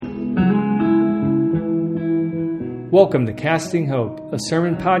Welcome to Casting Hope, a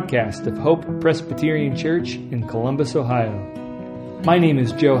sermon podcast of Hope Presbyterian Church in Columbus, Ohio. My name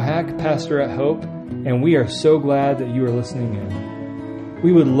is Joe Hack, pastor at Hope, and we are so glad that you are listening in.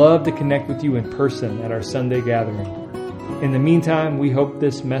 We would love to connect with you in person at our Sunday gathering. In the meantime, we hope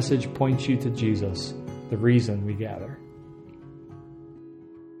this message points you to Jesus, the reason we gather.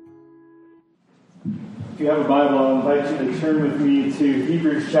 If you have a Bible, I'll invite you to turn with me to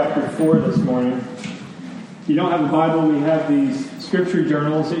Hebrews chapter 4 this morning. If you don't have a Bible, we have these scripture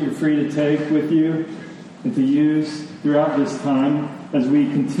journals that you're free to take with you and to use throughout this time as we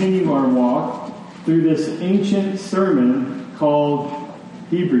continue our walk through this ancient sermon called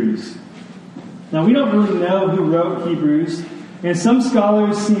Hebrews. Now, we don't really know who wrote Hebrews, and some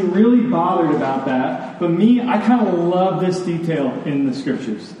scholars seem really bothered about that, but me, I kind of love this detail in the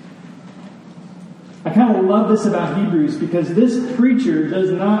scriptures. I kind of love this about Hebrews because this preacher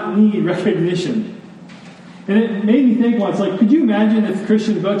does not need recognition. And it made me think once, could you imagine if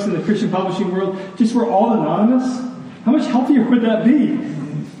Christian books in the Christian publishing world just were all anonymous? How much healthier would that be?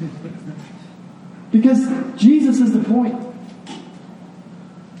 Because Jesus is the point.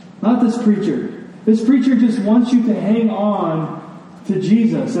 Not this preacher. This preacher just wants you to hang on to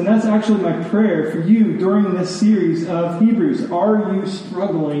Jesus. And that's actually my prayer for you during this series of Hebrews. Are you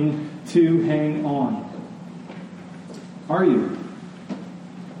struggling to hang on? Are you?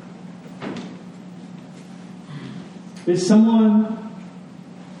 Is someone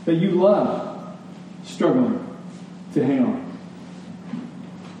that you love struggling to hang on?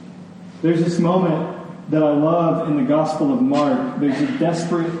 There's this moment that I love in the Gospel of Mark. There's a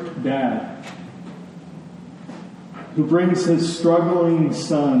desperate dad who brings his struggling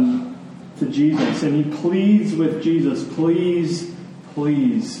son to Jesus, and he pleads with Jesus, please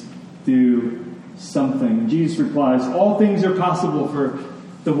do something. And Jesus replies, all things are possible for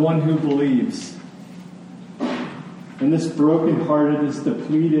the one who believes. And this broken-hearted, this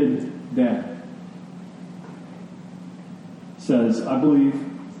depleted dad says, I believe,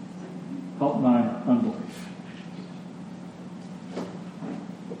 help my unbelief.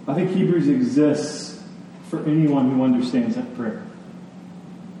 I think Hebrews exists for anyone who understands that prayer.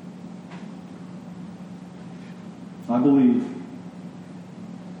 I believe,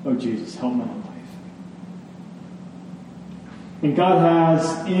 oh Jesus, help my unbelief. And God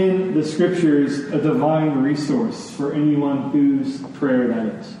has in the Scriptures a divine resource for anyone whose prayer that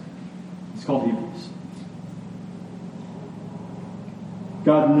is. It's called Hebrews.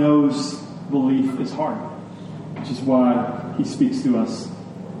 God knows belief is hard, which is why He speaks to us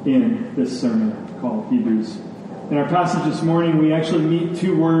in this sermon called Hebrews. In our passage this morning, we actually meet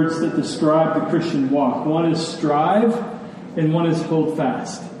two words that describe the Christian walk. One is strive, and one is hold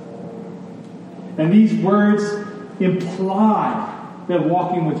fast. And these words imply that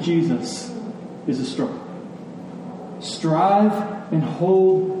walking with Jesus is a struggle. Strive and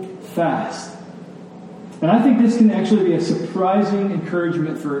hold fast. And I think this can actually be a surprising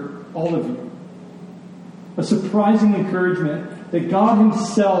encouragement for all of you. A surprising encouragement that God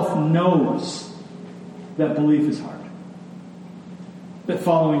Himself knows that belief is hard. That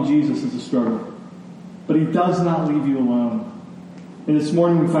following Jesus is a struggle. But He does not leave you alone. And this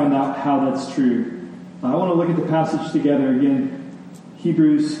morning we find out how that's true. I want to look at the passage together again.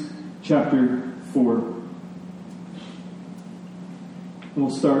 Hebrews chapter 4. And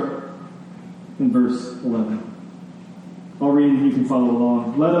we'll start in verse 11. I'll read and you can follow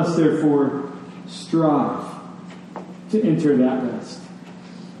along. Let us therefore strive to enter that rest,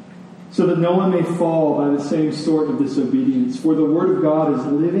 so that no one may fall by the same sort of disobedience. For the word of God is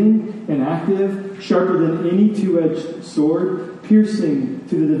living and active, sharper than any two-edged sword, piercing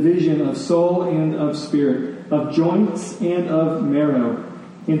to the division of soul and of spirit, of joints and of marrow,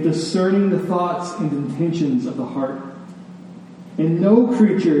 and discerning the thoughts and intentions of the heart. And no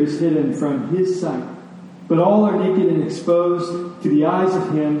creature is hidden from His sight, but all are naked and exposed to the eyes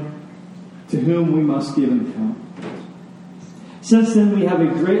of Him to whom we must give an account. Since then we have a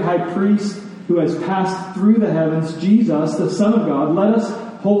great high priest who has passed through the heavens, Jesus, the Son of God. Let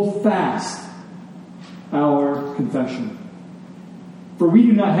us hold fast our confession. For we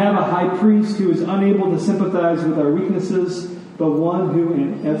do not have a high priest who is unable to sympathize with our weaknesses, but one who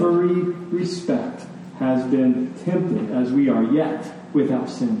in every respect has been tempted as we are, yet without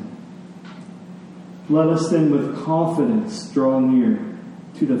sin. Let us then with confidence draw near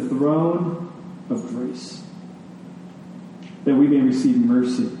to the throne of grace, that we may receive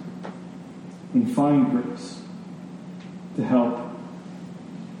mercy and find grace to help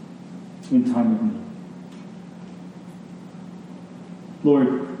in time of need.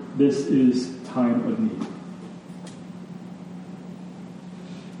 Lord, this is time of need.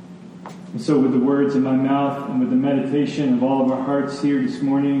 And so with the words in my mouth and with the meditation of all of our hearts here this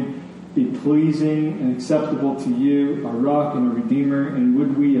morning, be pleasing and acceptable to you, our rock and our redeemer, and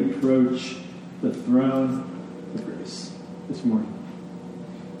would we approach the throne of grace this morning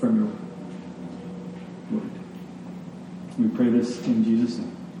from your word. We pray this in Jesus'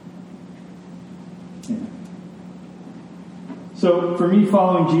 name. Amen. So for me,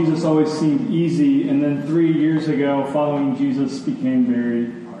 following Jesus always seemed easy, and then 3 years ago, following Jesus became very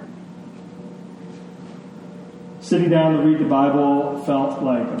hard. Sitting down to read the Bible felt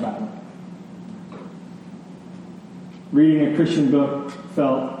like a battle. Reading a Christian book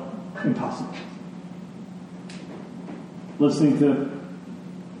felt impossible. Listening to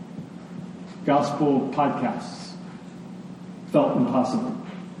gospel podcasts felt impossible.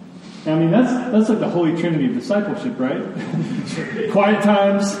 I mean, that's like the Holy Trinity of discipleship, right? Quiet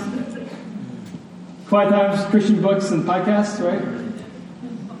times, Christian books and podcasts, right?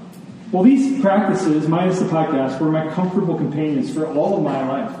 Well, these practices, minus the podcast, were my comfortable companions for all of my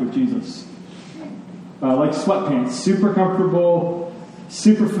life with Jesus. Like sweatpants, super comfortable,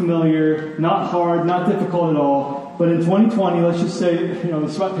 super familiar, not hard, not difficult at all. But in 2020, let's just say, the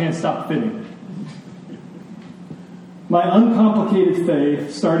sweatpants stopped fitting. My uncomplicated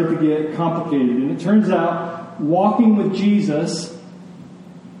faith started to get complicated. And it turns out walking with Jesus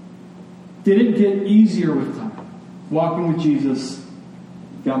didn't get easier with time. Walking with Jesus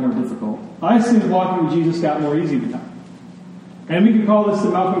got more difficult. I assumed walking with Jesus got more easy with time. And we could call this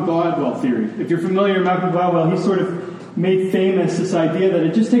the Malcolm Gladwell theory. If you're familiar with Malcolm Gladwell, he sort of made famous this idea that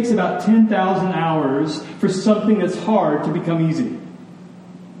it just takes about 10,000 hours for something that's hard to become easy.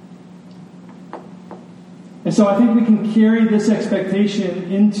 And so I think we can carry this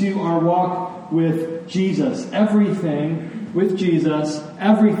expectation into our walk with Jesus. Everything with Jesus,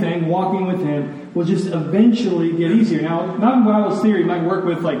 everything walking with Him will just eventually get easier. Now, Malcolm Gladwell's theory might work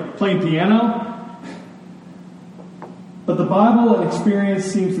with like playing piano, but the Bible and experience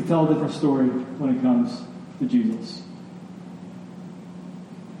seems to tell a different story when it comes to Jesus.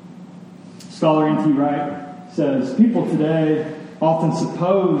 Scholar N.T. Wright says, people today often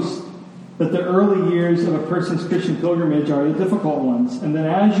suppose that the early years of a person's Christian pilgrimage are the difficult ones, and then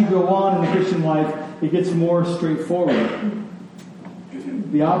as you go on in the Christian life, it gets more straightforward.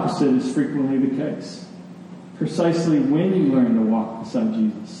 The opposite is frequently the case. Precisely when you learn to walk beside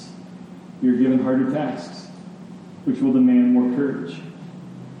Jesus, you're given harder tasks, which will demand more courage,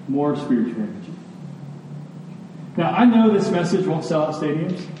 more spiritual energy. Now, I know this message won't sell out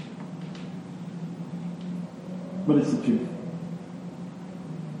stadiums, but it's the truth.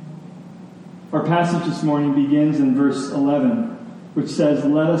 Our passage this morning begins in verse 11, which says,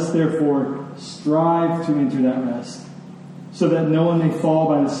 "Let us therefore strive to enter that rest, so that no one may fall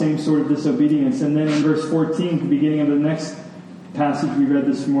by the same sort of disobedience." And then in verse 14, the beginning of the next passage we read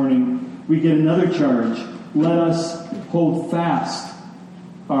this morning, we get another charge. Let us hold fast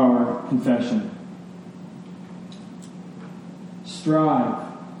our confession. Strive.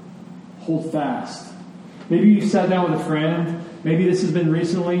 Hold fast. Maybe you sat down with a friend. Maybe this has been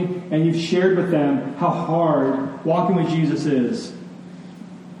recently, and you've shared with them how hard walking with Jesus is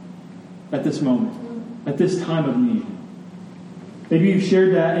at this moment, at this time of need. Maybe you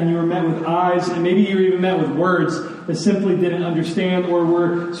shared that and you were met with eyes, and maybe you were even met with words that simply didn't understand or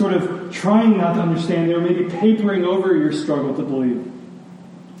were sort of trying not to understand. They were maybe papering over your struggle to believe.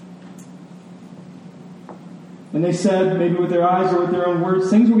 And they said, maybe with their eyes or with their own words,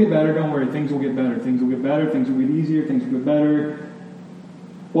 things will get better, don't worry, things will get better, things will get better, things will get easier, things will get better.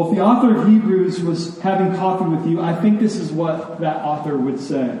 Well, if the author of Hebrews was having coffee with you, I think this is what that author would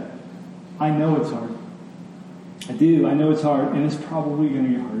say. I know it's hard. I do, I know it's hard, and it's probably going to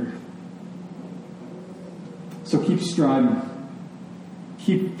get harder. So keep striving.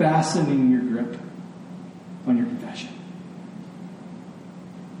 Keep fastening your grip on your confession.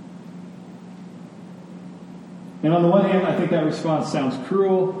 And on the one hand, I think that response sounds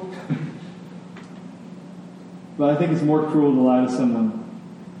cruel. But I think it's more cruel to lie to someone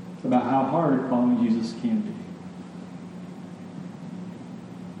about how hard following Jesus can be.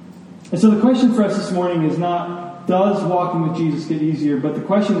 And so the question for us this morning is not, does walking with Jesus get easier? But the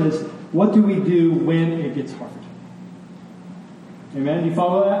question is, what do we do when it gets hard? Amen? Do you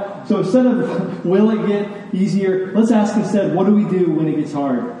follow that? So instead of, will it get easier? Let's ask instead, what do we do when it gets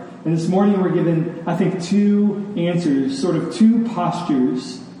hard? And this morning we're given, I think, two answers, sort of two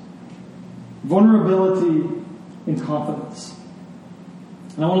postures. Vulnerability and confidence.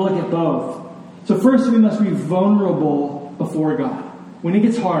 And I want to look at both. So first we must be vulnerable before God. When it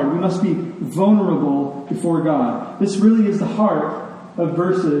gets hard, we must be vulnerable before God. This really is the heart of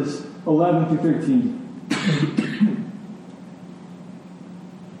verses 11 through 13.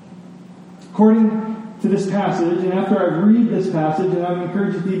 According to this passage, and after I read this passage, and I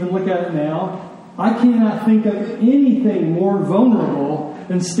encourage you to even look at it now, I cannot think of anything more vulnerable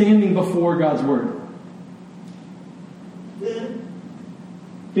than standing before God's Word.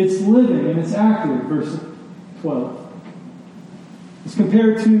 It's living and it's active, verse 12. It's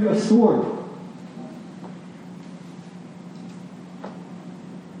compared to a sword.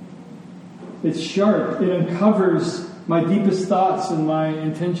 It's sharp. It uncovers my deepest thoughts and my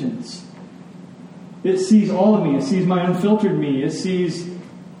intentions. It sees all of me. It sees my unfiltered me. It sees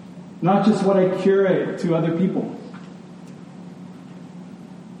not just what I curate to other people.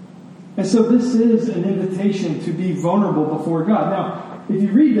 And so this is an invitation to be vulnerable before God. Now, if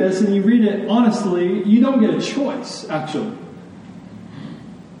you read this and you read it honestly, you don't get a choice, actually.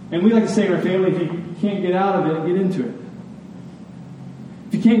 And we like to say in our family, if you can't get out of it, get into it.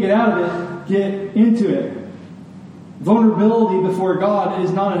 If you can't get out of it, get into it. Vulnerability before God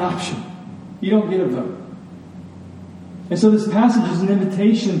is not an option. You don't get a vote. And so this passage is an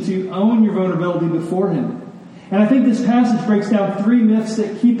invitation to own your vulnerability before Him. And I think this passage breaks down 3 myths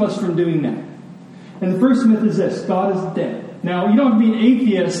that keep us from doing that. And the first myth is this: God is dead. Now, you don't have to be an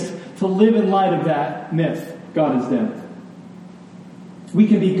atheist to live in light of that myth. God is dead. We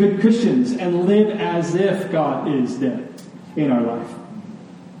can be good Christians and live as if God is dead in our life.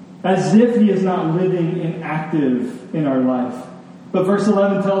 As if He is not living and active in our life. But verse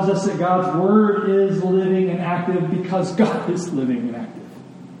 11 tells us that God's Word is living and active because God is living and active.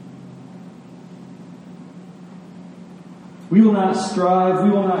 We will not strive, we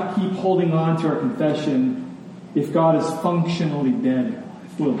will not keep holding on to our confession if God is functionally dead in our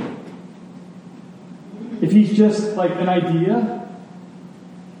life, will we? If He's just like an idea,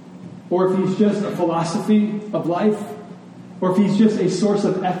 or if He's just a philosophy of life, or if He's just a source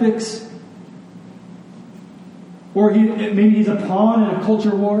of ethics, or maybe He's a pawn in a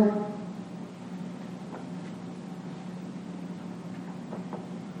culture war.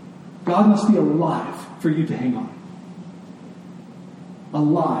 God must be alive for you to hang on.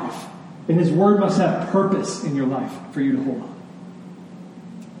 Alive. And His Word must have purpose in your life for you to hold on.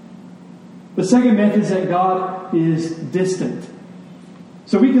 The second myth is that God is distant.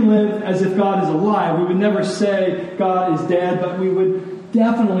 So we can live as if God is alive. We would never say God is dead, but we would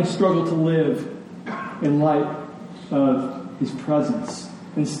definitely struggle to live in light of His presence.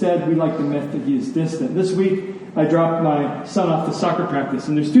 Instead, we like the myth that He is distant. This week, I dropped my son off to soccer practice,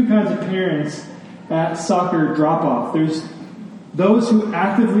 and there's 2 kinds of parents at soccer drop-off. There's those who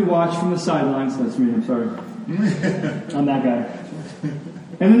actively watch from the sidelines. That's me, I'm sorry. I'm that guy.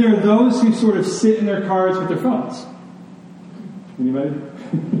 And then there are those who sort of sit in their cars with their phones. Anybody?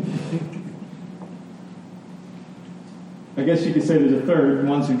 I guess you could say there's a third,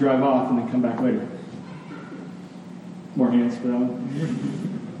 ones who drive off and then come back later. More hands for that one.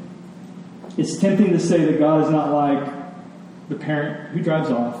 It's tempting to say that God is not like the parent who drives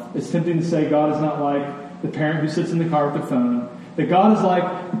off. It's tempting to say God is not like the parent who sits in the car with their phone. That God is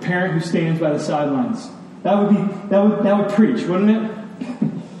like the parent who stands by the sidelines. That would preach, wouldn't it?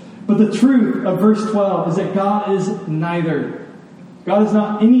 But the truth of verse 12 is that God is neither. God is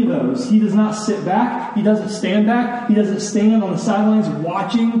not any of those. He does not sit back. He doesn't stand back. He doesn't stand on the sidelines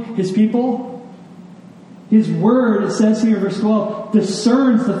watching His people. His Word, it says here in verse 12,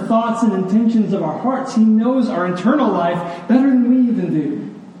 discerns the thoughts and intentions of our hearts. He knows our internal life better than we even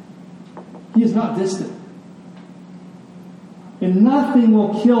do. He is not distant. And nothing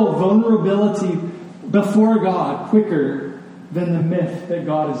will kill vulnerability before God quicker than the myth that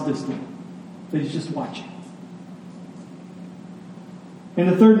God is distant, that He's just watching. And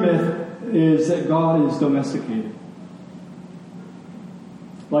the third myth is that God is domesticated.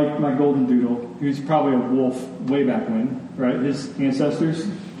 Like my golden doodle, who's probably a wolf way back when, right? His ancestors.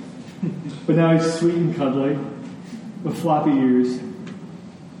 But now he's sweet and cuddly, with floppy ears,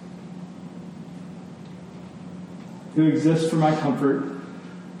 who exists for my comfort.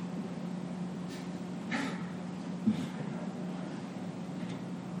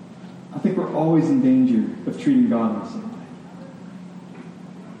 I think we're always in danger of treating God in the same way.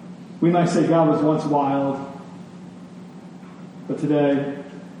 We might say God was once wild, but today,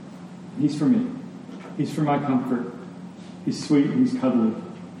 He's for me. He's for my comfort. He's sweet and He's cuddly.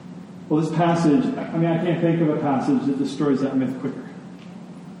 Well, this passage, I can't think of a passage that destroys that myth quicker.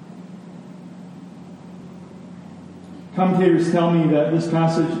 Commentators tell me that this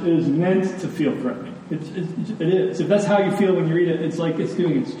passage is meant to feel threatening. It is. If that's how you feel when you read it, it's like it's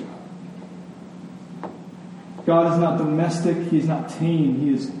doing its job. God is not domestic. He is not tame.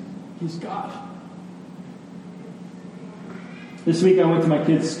 He's God. This week I went to my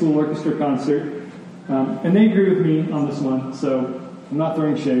kids' school orchestra concert, and they agree with me on this one, so I'm not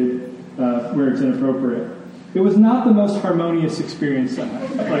throwing shade. where it's inappropriate. It was not the most harmonious experience I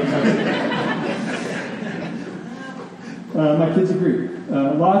had. My kids agree.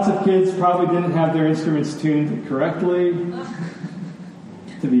 Lots of kids probably didn't have their instruments tuned correctly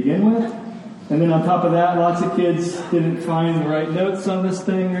to begin with. And then on top of that, lots of kids didn't find the right notes on this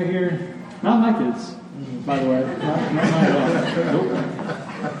thing right here. Not my kids, by the way. Not mine at all. Nope.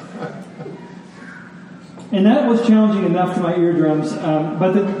 And that was challenging enough to my eardrums.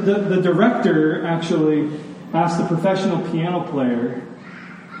 But the director actually asked the professional piano player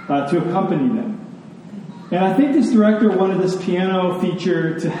to accompany them. And I think this director wanted this piano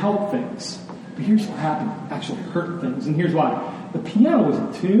feature to help things. But here's what happened. It actually hurt things. And here's why. The piano was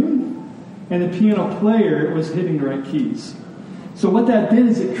in tune, and the piano player was hitting the right keys. So what that did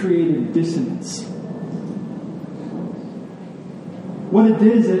is it created dissonance. What it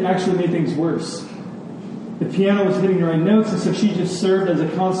did is it actually made things worse. The piano was hitting the right notes, and so she just served as a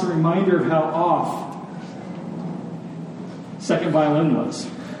constant reminder of how off second violin was.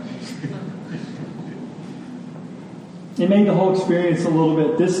 It made the whole experience a little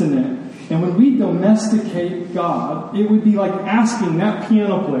bit dissonant. And when we domesticate God, it would be like asking that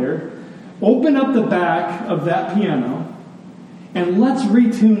piano player, open up the back of that piano, and let's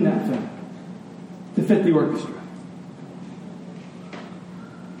retune that thing to fit the orchestra.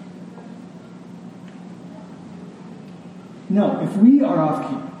 No, if we are off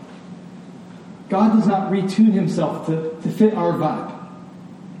key, God does not retune himself to fit our vibe.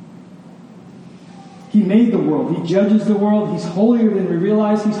 He made the world. He judges the world. He's holier than we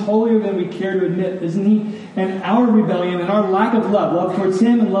realize. He's holier than we care to admit, isn't he? And our rebellion and our lack of love towards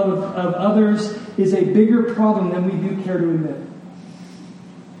him and love of others, is a bigger problem than we do care to admit.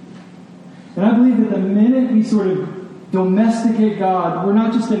 And I believe that the minute we sort of domesticate God, we're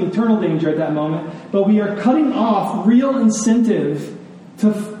not just in eternal danger at that moment, but we are cutting off real incentive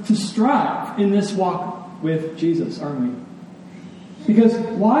to strive in this walk with Jesus, aren't we? Because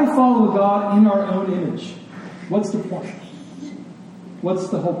why follow God in our own image? What's the point? What's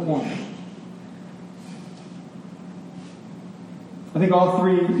the whole point? I think all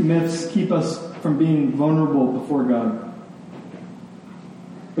three myths keep us from being vulnerable before God.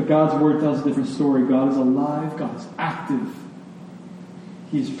 But God's Word tells a different story. God is alive. God is active.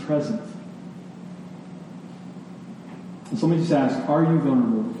 He is present. And so let me just ask, are you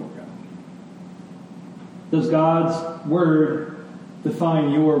vulnerable before God? Does God's Word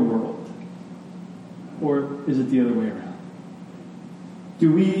define your world? Or is it the other way around?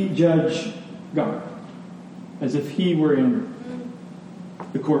 Do we judge God as if He were in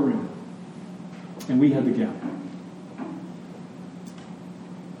the courtroom and we had the gavel?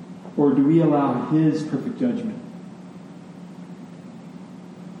 Or do we allow His perfect judgment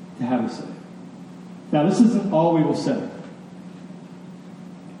to have a say? Now, this isn't all we will say,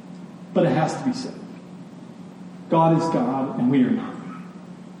 but it has to be said. God is God, and we are not.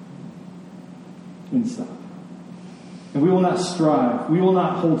 And stop. And we will not strive. We will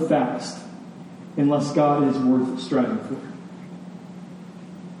not hold fast unless God is worth striving for.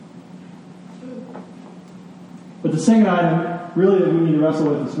 But the second item, really, that we need to wrestle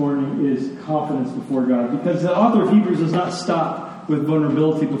with this morning is confidence before God. Because the author of Hebrews does not stop with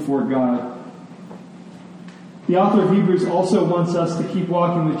vulnerability before God. The author of Hebrews also wants us to keep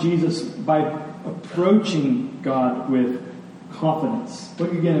walking with Jesus by approaching God with confidence.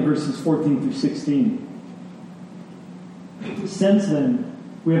 Look again at verses 14 through 16. Since then,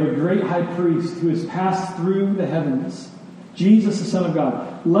 we have a great high priest who has passed through the heavens, Jesus, the Son of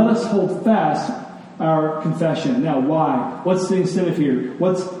God. Let us hold fast our confession. Now, why? What's the incentive here?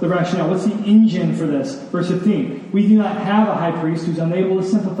 What's the rationale? What's the engine for this? Verse 15. We do not have a high priest who's unable to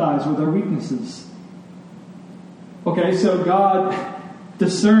sympathize with our weaknesses. Okay, so God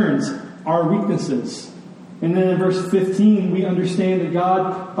discerns our weaknesses. And then in verse 15, we understand that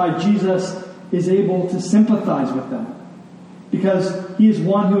God, by Jesus, is able to sympathize with them. Because He is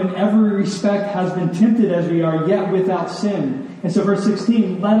one who in every respect has been tempted as we are, yet without sin. And so verse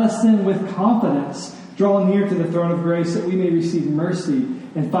 16, let us then with confidence draw near to the throne of grace that we may receive mercy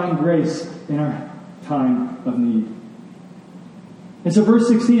and find grace in our time of need. And so verse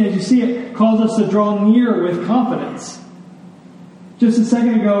 16, as you see it, calls us to draw near with confidence. Just a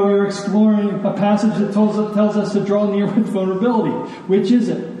second ago, we were exploring a passage that tells us to draw near with vulnerability. Which is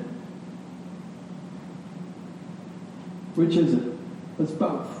it? Which is it? It's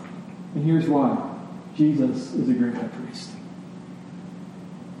both. And here's why. Jesus is a great high priest.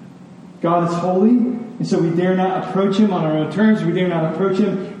 God is holy, and so we dare not approach Him on our own terms. We dare not approach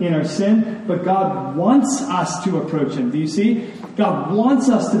Him in our sin. But God wants us to approach Him. Do you see? God wants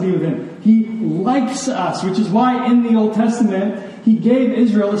us to be with Him. He likes us, which is why in the Old Testament, He gave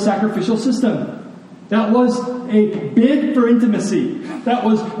Israel a sacrificial system. That was a bid for intimacy. That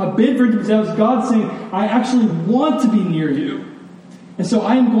was a bid for intimacy. That was God saying, I actually want to be near you. And so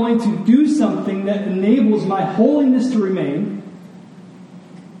I am going to do something that enables my holiness to remain,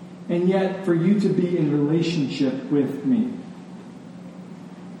 and yet for you to be in relationship with me.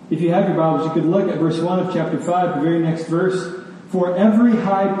 If you have your Bibles, you could look at verse 1 of chapter 5, the very next verse. For every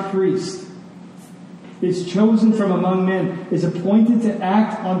high priest is chosen from among men, is appointed to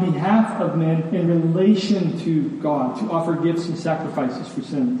act on behalf of men in relation to God, to offer gifts and sacrifices for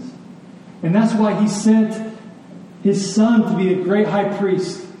sins. And that's why he sent his Son to be a great high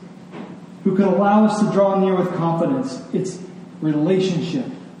priest who could allow us to draw near with confidence. It's relationship.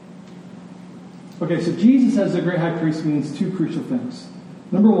 Okay, so Jesus as a great high priest means two crucial things.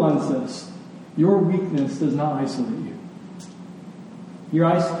 Number one is this: your weakness does not isolate you.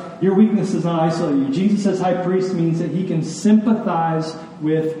 Your weakness does not isolate you. Jesus as high priest means that he can sympathize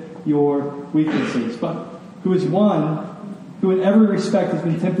with your weaknesses, but who is one who in every respect has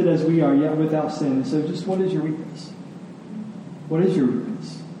been tempted as we are, yet without sin. So just what is your weakness? What is your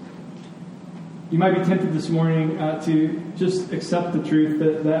weakness? You might be tempted this morning to just accept the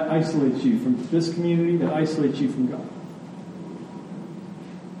truth that isolates you from this community, that isolates you from God.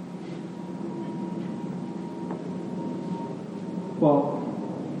 Well,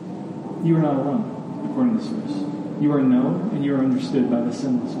 you are not alone, according to this verse. You are known and you are understood by the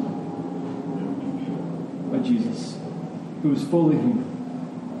sinless one, by Jesus, who is fully human.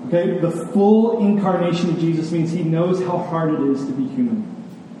 Okay? The full incarnation of Jesus means he knows how hard it is to be human.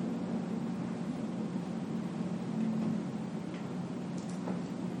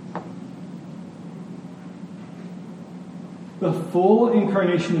 The full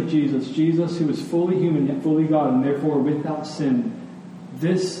incarnation of Jesus, Jesus who is fully human yet fully God and therefore without sin,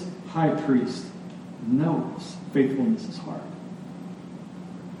 this high priest knows faithfulness is hard.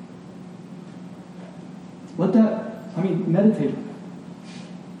 Meditate on that.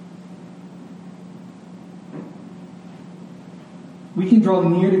 We can draw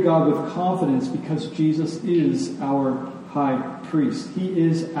near to God with confidence because Jesus is our high priest. He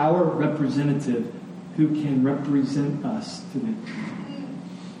is our representative who can represent us today.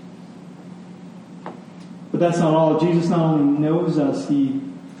 But that's not all. Jesus not only knows us, he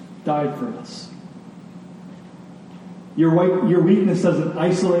died for us. Your weakness doesn't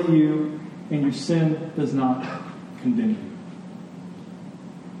isolate you, and your sin does not condemn you.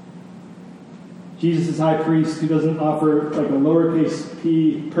 Jesus is high priest who doesn't offer like a lowercase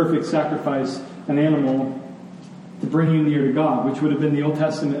p perfect sacrifice, an animal, to bring you near to God, which would have been the Old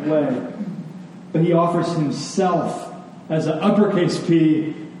Testament way. But he offers himself as an uppercase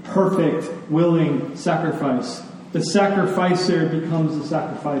P, perfect, willing sacrifice. The sacrificer becomes the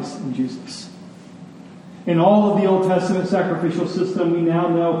sacrifice in Jesus. In all of the Old Testament sacrificial system, we now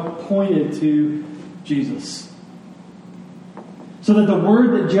know pointed to Jesus. So that the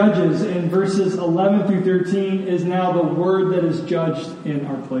word that judges in verses 11 through 13 is now the word that is judged in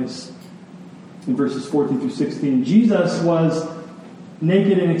our place. In verses 14 through 16. Jesus was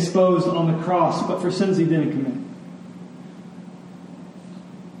naked and exposed on the cross, but for sins he didn't commit.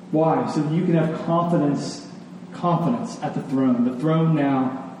 Why? So that you can have confidence at the throne. The throne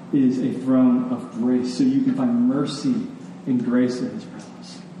now is a throne of grace, so you can find mercy and grace in his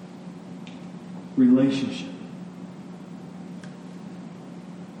presence. Relationship.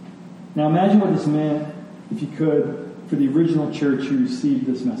 Now imagine what this meant, if you could, for the original church who received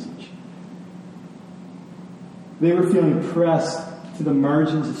this message. They were feeling pressed to the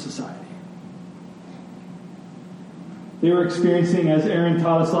margins of society. They were experiencing, as Aaron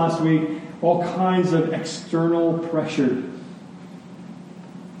taught us last week, all kinds of external pressure.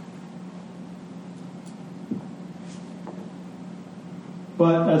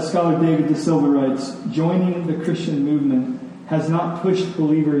 But as scholar David De Silva writes, joining the Christian movement has not pushed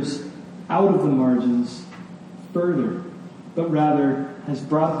believers out of the margins further, but rather has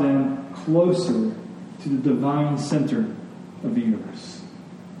brought them closer to the divine center of the universe,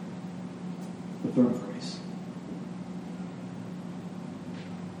 the throne of grace.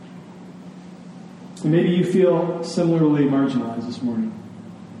 And maybe you feel similarly marginalized this morning.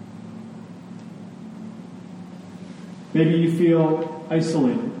 Maybe you feel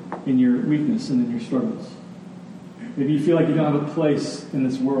isolated in your weakness and in your struggles. Maybe you feel like you don't have a place in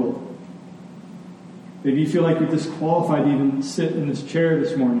this world. Maybe you feel like you're disqualified to even sit in this chair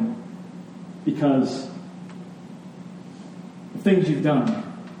this morning because of things you've done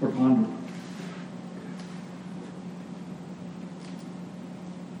or pondered.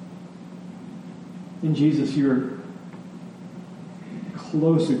 In Jesus, you're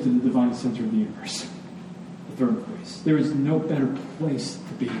closer to the divine center of the universe. the throne of grace. There is no better place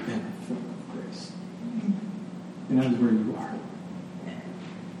to be than the throne of grace. And that is where you are.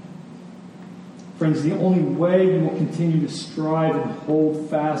 Friends, the only way you will continue to strive and hold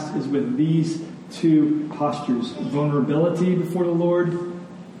fast is with these two postures: vulnerability before the Lord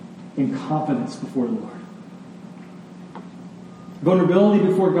and confidence before the Lord. Vulnerability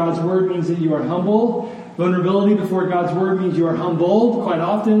before God's word means that you are humble. Vulnerability before God's word means you are humbled quite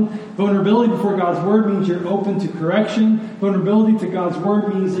often. Vulnerability before God's word means you're open to correction. Vulnerability to God's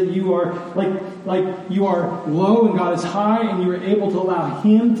word means that you are like you are low and God is high, and you are able to allow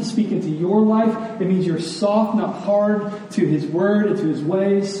Him to speak into your life. It means you're soft, not hard, to His word and to His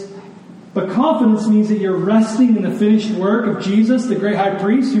ways. But confidence means that you're resting in the finished work of Jesus, the great high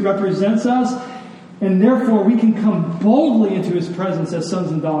priest who represents us, and therefore we can come boldly into His presence as sons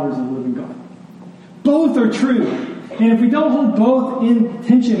and daughters of the living God. Both are true. And if we don't hold both in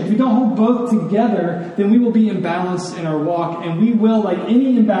tension, if we don't hold both together, then we will be imbalanced in our walk. And we will, like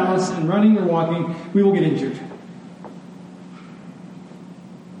any imbalance in running or walking, we will get injured.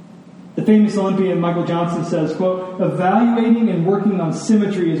 The famous Olympian Michael Johnson says, quote, "Evaluating and working on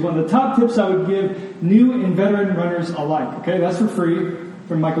symmetry is one of the top tips I would give new and veteran runners alike." Okay, that's for free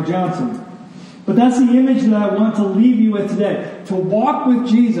from Michael Johnson. But that's the image that I want to leave you with today. To walk with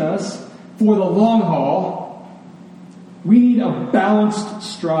Jesus for the long haul, we need a balanced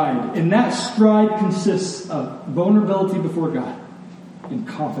stride. And that stride consists of vulnerability before God and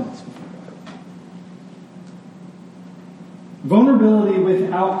confidence before God. Vulnerability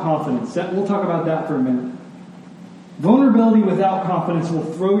without confidence. We'll talk about that for a minute. Vulnerability without confidence will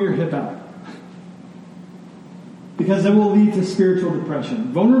throw your hip out, because it will lead to spiritual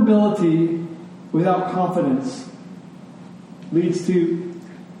depression. Vulnerability without confidence leads to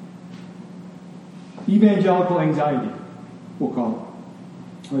evangelical anxiety, we'll call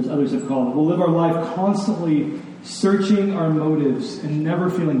it, or as others have called it. We'll live our life constantly searching our motives and never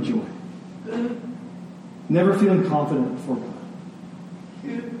feeling joy, never feeling confident before God.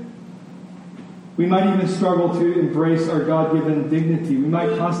 We might even struggle to embrace our God-given dignity. We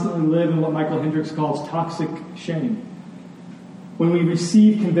might constantly live in what Michael Hendricks calls toxic shame. When we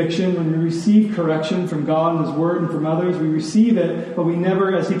receive conviction, when we receive correction from God and His Word and from others, we receive it, but we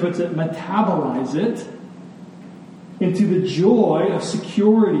never, as he puts it, metabolize it into the joy of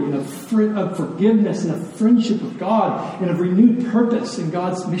security and of forgiveness and of friendship with God and of renewed purpose in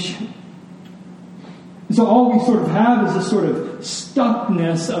God's mission. And so all we sort of have is this sort of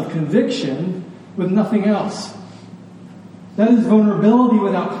stuckness of conviction with nothing else. That is vulnerability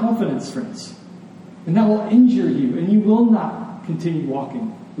without confidence, friends. And that will injure you, and you will not continue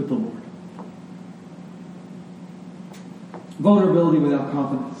walking with the Lord. Vulnerability without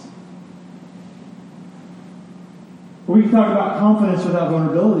confidence. We can talk about confidence without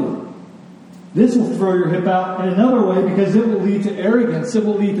vulnerability. This will throw your hip out in another way, because it will lead to arrogance. It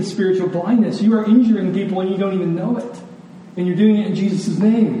will lead to spiritual blindness. You are injuring people and you don't even know it. And you're doing it in Jesus'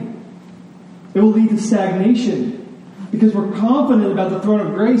 name. It will lead to stagnation, because we're confident about the throne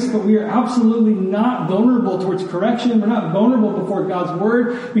of grace, but we are absolutely not vulnerable towards correction. We're not vulnerable before God's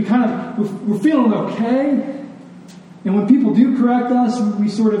Word. We're feeling okay. And when people do correct us, we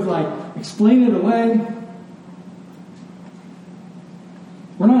sort of explain it away.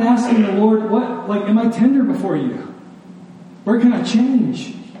 We're not asking the Lord, am I tender before you? Where can I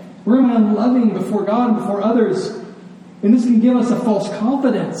change? Where am I unloving before God and before others? And this can give us a false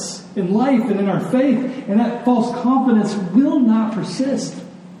confidence in life and in our faith. And that false confidence will not persist.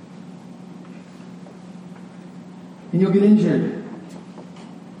 And you'll get injured.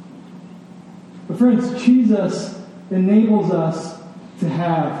 But friends, Jesus enables us to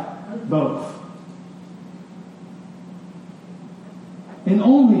have both. And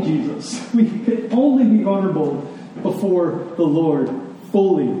only Jesus. We can only be vulnerable before the Lord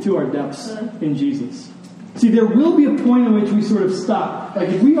fully to our depths in Jesus. See, there will be a point in which we sort of stop.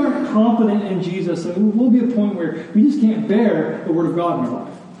 If we aren't confident in Jesus, there will be a point where we just can't bear the Word of God in our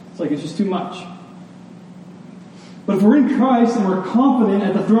life. It's just too much. But if we're in Christ and we're confident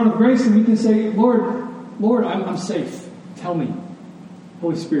at the throne of grace, then we can say, Lord, I'm safe. Tell me.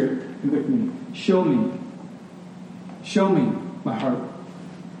 Holy Spirit, convict me. Show me my heart.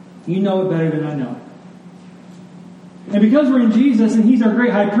 You know it better than I know. And because we're in Jesus and He's our great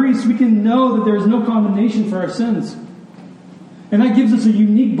high priest, we can know that there is no condemnation for our sins. And that gives us a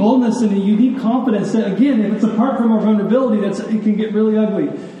unique boldness and a unique confidence that, again, if it's apart from our vulnerability, it can get really ugly.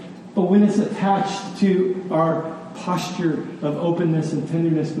 But when it's attached to our posture of openness and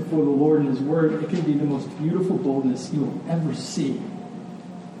tenderness before the Lord and His Word, it can be the most beautiful boldness you will ever see.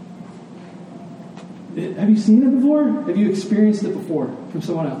 Have you seen it before? Have you experienced it before from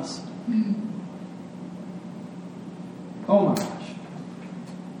someone else? Oh my gosh.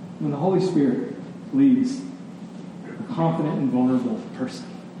 When the Holy Spirit leads a confident and vulnerable person,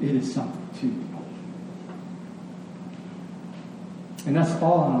 it is something to behold. And that's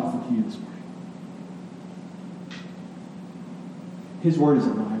all I'm offering to you this morning. His word is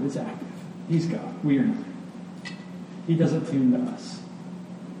alive. It's active. He's God. We are not. He doesn't tune to us.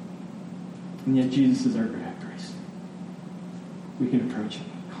 And yet Jesus is our great high priest. We can approach him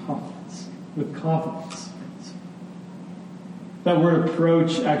with confidence. With confidence. That word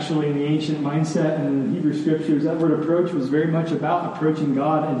approach, actually, in the ancient mindset and in the Hebrew scriptures, that word approach was very much about approaching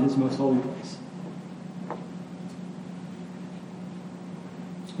God in his most holy place.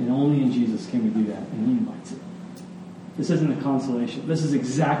 And only in Jesus can we do that, and he invites it. This isn't a consolation. This is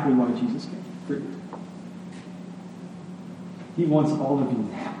exactly why Jesus came, for you. He wants all of you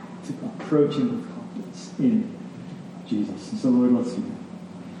now to approach him with confidence in Jesus. And so, Lord, let's do that.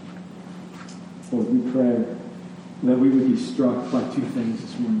 Lord, we pray that we would be struck by two things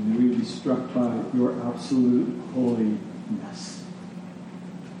this morning. That we would be struck by your absolute holiness.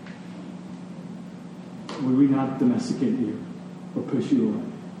 Would we not domesticate you or push you away?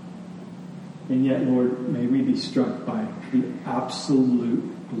 And yet, Lord, may we be struck by the absolute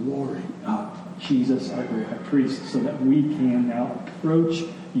glory of Jesus, our great high priest, so that we can now approach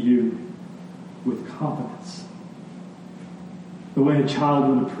you with confidence. The way a child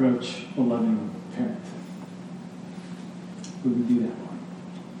would approach a loving parent. Would we do that, Lord?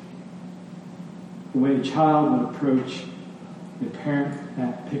 The way a child would approach their parent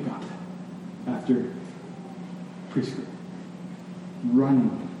at pickup after preschool.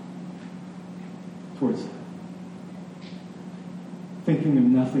 Running towards them. Thinking of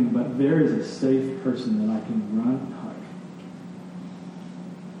nothing but there is a safe person that I can run and hug.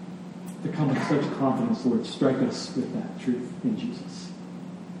 To come with such confidence, Lord, strike us with that truth in Jesus.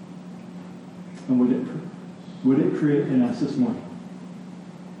 And would it create in us this morning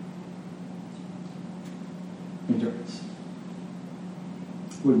endurance?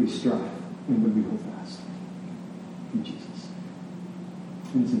 Would we strive and would we hold fast in Jesus?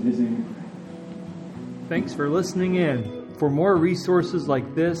 And it's in his name we pray. Thanks for listening in. For more resources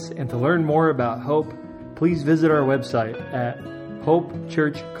like this and to learn more about Hope, please visit our website at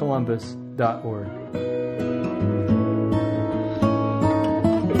hopechurchcolumbus.org.